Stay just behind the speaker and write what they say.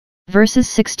Verses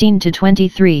 16 to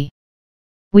 23.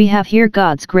 We have here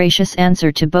God's gracious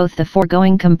answer to both the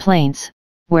foregoing complaints,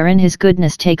 wherein his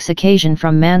goodness takes occasion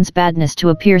from man's badness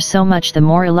to appear so much the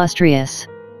more illustrious.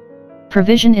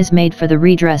 Provision is made for the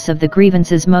redress of the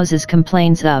grievances Moses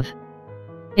complains of.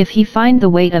 If he find the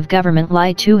weight of government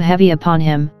lie too heavy upon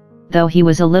him, though he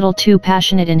was a little too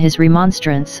passionate in his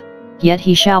remonstrance, yet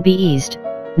he shall be eased,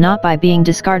 not by being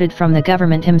discarded from the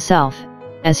government himself,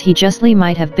 as he justly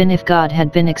might have been if God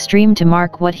had been extreme to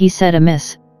mark what he said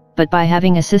amiss, but by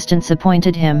having assistants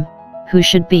appointed him, who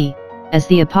should be, as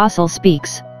the Apostle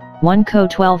speaks, 1 Cor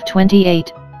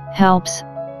 12:28, helps,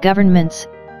 governments,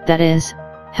 that is,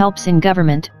 helps in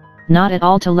government, not at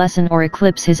all to lessen or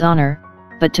eclipse his honor,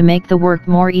 but to make the work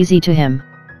more easy to him,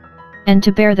 and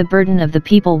to bear the burden of the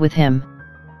people with him,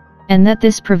 and that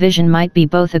this provision might be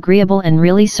both agreeable and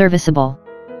really serviceable.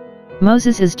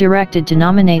 Moses is directed to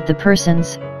nominate the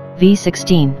persons, v.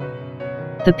 16.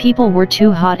 The people were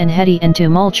too hot and heady and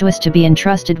tumultuous to be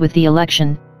entrusted with the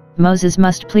election. Moses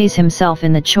must please himself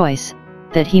in the choice,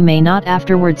 that he may not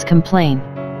afterwards complain.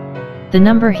 The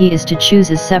number he is to choose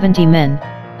is 70 men,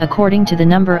 according to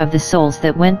the number of the souls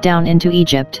that went down into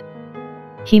Egypt.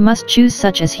 He must choose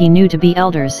such as he knew to be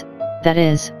elders, that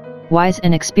is, wise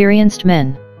and experienced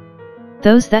men.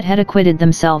 Those that had acquitted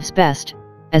themselves best,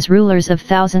 as rulers of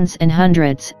thousands and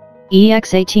hundreds,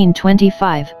 ex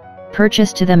 18:25,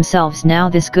 purchase to themselves now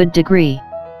this good degree.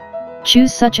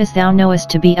 Choose such as thou knowest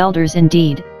to be elders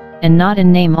indeed, and not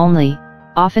in name only,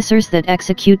 officers that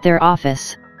execute their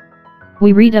office.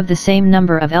 We read of the same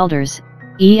number of elders,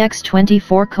 ex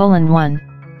 24:1,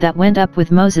 that went up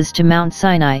with Moses to Mount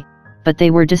Sinai, but they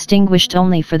were distinguished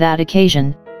only for that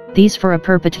occasion, these for a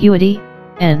perpetuity,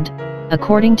 and,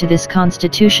 according to this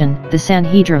constitution, the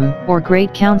Sanhedrim, or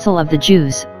Great Council of the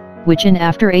Jews, which in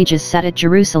after ages sat at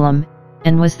Jerusalem,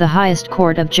 and was the highest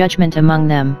court of judgment among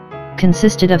them,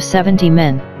 consisted of 70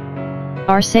 men.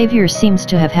 Our Savior seems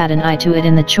to have had an eye to it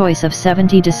in the choice of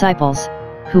 70 disciples,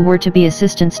 who were to be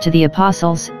assistants to the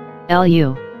apostles,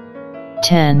 Lu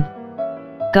 10.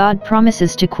 God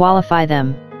promises to qualify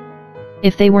them.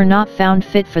 If they were not found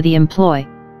fit for the employ,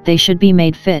 they should be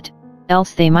made fit,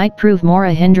 else they might prove more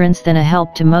a hindrance than a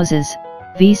help to Moses,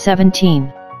 v.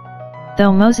 17.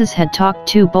 Though Moses had talked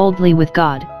too boldly with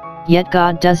God, yet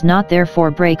God does not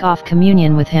therefore break off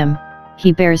communion with him.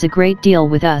 He bears a great deal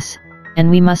with us, and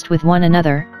we must with one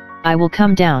another. I will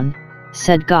come down,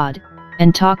 said God,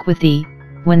 and talk with thee,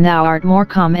 when thou art more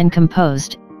calm and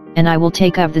composed, and I will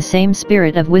take of the same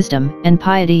spirit of wisdom and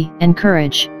piety and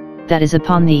courage, that is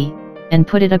upon thee, and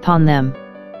put it upon them.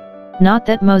 Not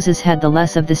that Moses had the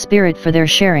less of the Spirit for their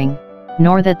sharing,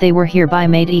 nor that they were hereby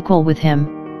made equal with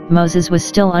him. Moses was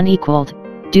still unequaled,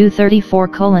 do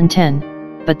 34:10,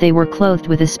 but they were clothed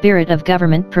with a spirit of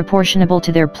government proportionable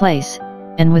to their place,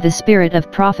 and with a spirit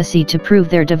of prophecy to prove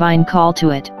their divine call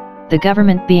to it, the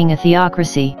government being a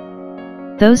theocracy.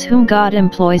 Those whom God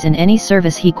employs in any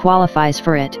service he qualifies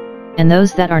for it, and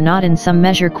those that are not in some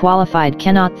measure qualified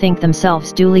cannot think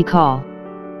themselves duly called.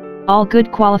 All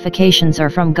good qualifications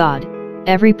are from God,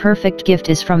 every perfect gift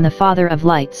is from the Father of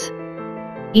lights.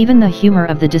 Even the humor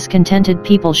of the discontented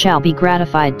people shall be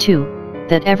gratified too,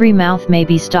 that every mouth may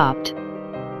be stopped.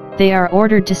 They are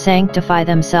ordered to sanctify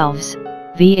themselves,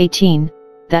 v. 18,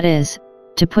 that is,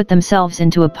 to put themselves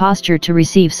into a posture to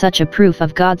receive such a proof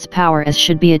of God's power as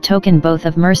should be a token both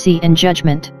of mercy and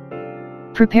judgment.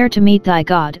 Prepare to meet thy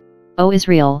God, O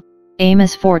Israel,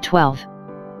 Amos 4:12.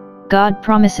 God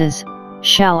promises,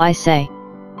 shall I say?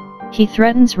 He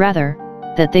threatens rather,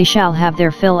 that they shall have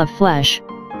their fill of flesh,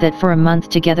 that for a month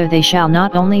together they shall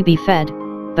not only be fed,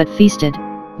 but feasted,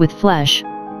 with flesh,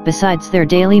 besides their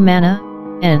daily manna,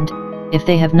 and, if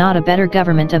they have not a better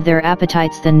government of their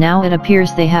appetites than now it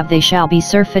appears they have, they shall be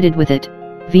surfeited with it,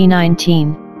 v.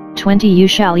 19:20. You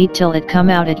shall eat till it come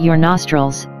out at your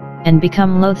nostrils, and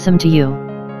become loathsome to you.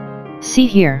 See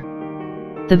here.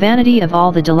 The vanity of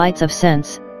all the delights of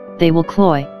sense, they will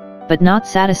cloy, but not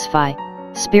satisfy.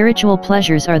 Spiritual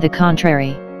pleasures are the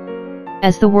contrary.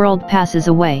 As the world passes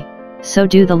away, so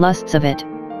do the lusts of it,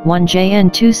 1 John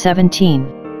 2:17.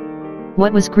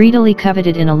 What was greedily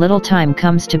coveted in a little time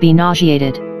comes to be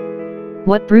nauseated.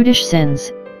 What brutish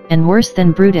sins, and worse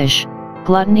than brutish,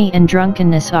 gluttony and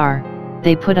drunkenness are,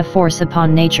 they put a force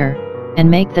upon nature,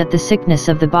 and make that the sickness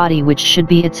of the body which should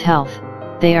be its health.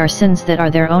 They are sins that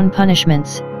are their own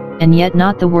punishments, and yet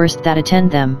not the worst that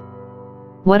attend them.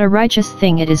 What a righteous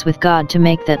thing it is with God to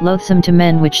make that loathsome to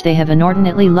men which they have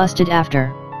inordinately lusted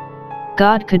after.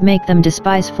 God could make them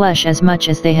despise flesh as much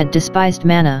as they had despised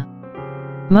manna.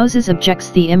 Moses objects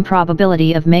the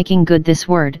improbability of making good this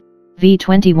word, v.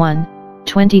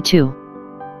 21:22.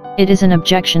 It is an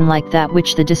objection like that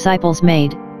which the disciples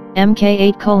made, Mk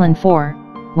 8:4,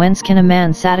 whence can a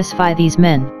man satisfy these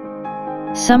men?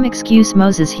 Some excuse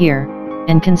Moses here,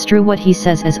 and construe what he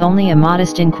says as only a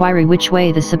modest inquiry which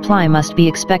way the supply must be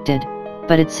expected,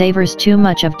 but it savors too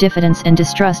much of diffidence and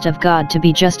distrust of God to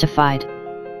be justified.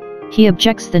 He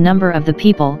objects the number of the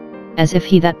people, as if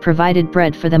he that provided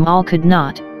bread for them all could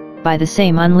not, by the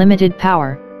same unlimited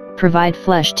power, provide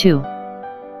flesh too.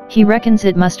 He reckons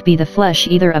it must be the flesh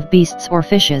either of beasts or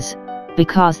fishes,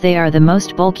 because they are the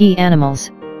most bulky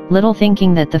animals, little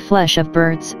thinking that the flesh of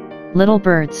birds, little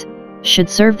birds, should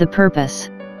serve the purpose.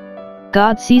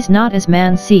 God sees not as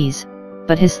man sees,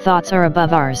 but his thoughts are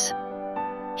above ours.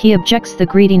 He objects the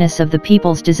greediness of the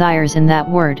people's desires in that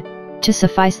word, to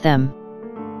suffice them.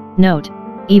 Note,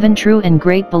 even true and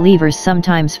great believers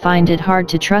sometimes find it hard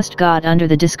to trust God under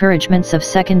the discouragements of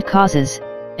second causes,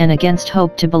 and against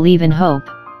hope to believe in hope.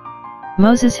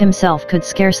 Moses himself could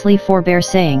scarcely forbear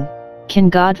saying, "Can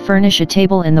God furnish a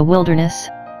table in the wilderness?"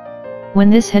 when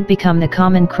this had become the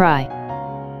common cry.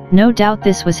 No doubt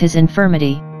this was his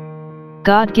infirmity.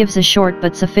 God gives a short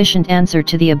but sufficient answer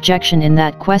to the objection in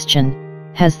that question: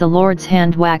 has the Lord's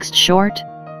hand waxed short?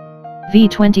 v.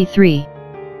 23.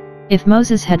 If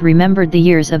Moses had remembered the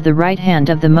years of the right hand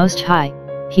of the Most High,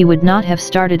 he would not have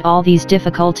started all these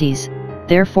difficulties,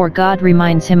 therefore God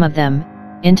reminds him of them,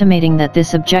 intimating that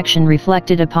this objection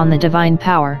reflected upon the divine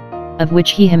power, of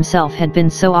which he himself had been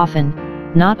so often,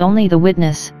 not only the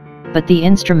witness, but the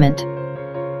instrument.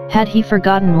 Had he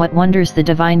forgotten what wonders the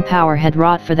divine power had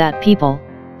wrought for that people,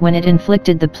 when it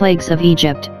inflicted the plagues of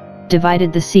Egypt,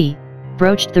 divided the sea,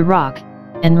 broached the rock,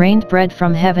 and rained bread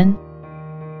from heaven?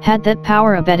 Had that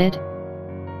power abated?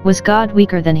 Was God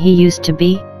weaker than he used to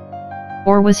be?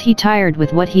 Or was he tired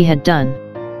with what he had done?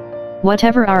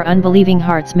 Whatever our unbelieving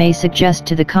hearts may suggest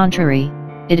to the contrary,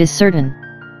 it is certain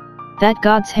that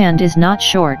God's hand is not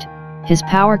short, his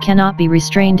power cannot be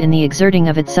restrained in the exerting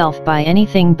of itself by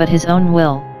anything but his own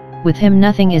will, with him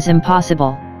nothing is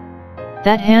impossible.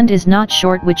 That hand is not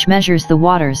short which measures the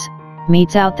waters,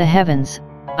 metes out the heavens,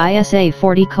 Isa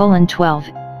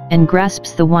 40:12, and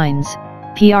grasps the winds,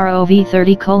 Prov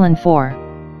 30:4.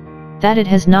 That it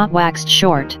has not waxed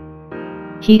short.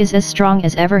 He is as strong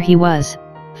as ever he was,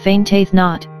 fainteth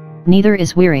not, neither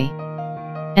is weary.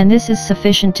 And this is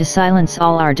sufficient to silence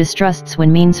all our distrusts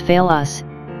when means fail us.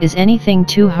 Is anything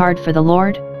too hard for the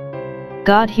Lord?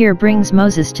 God here brings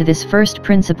Moses to this first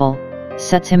principle,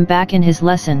 sets him back in his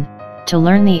lesson, to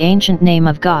learn the ancient name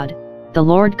of God, the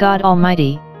Lord God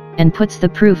Almighty, and puts the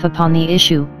proof upon the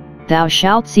issue: thou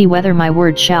shalt see whether my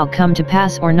word shall come to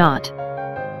pass or not.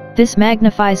 This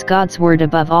magnifies God's word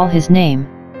above all his name,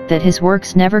 that his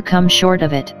works never come short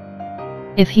of it.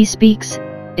 If he speaks,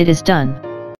 it is done.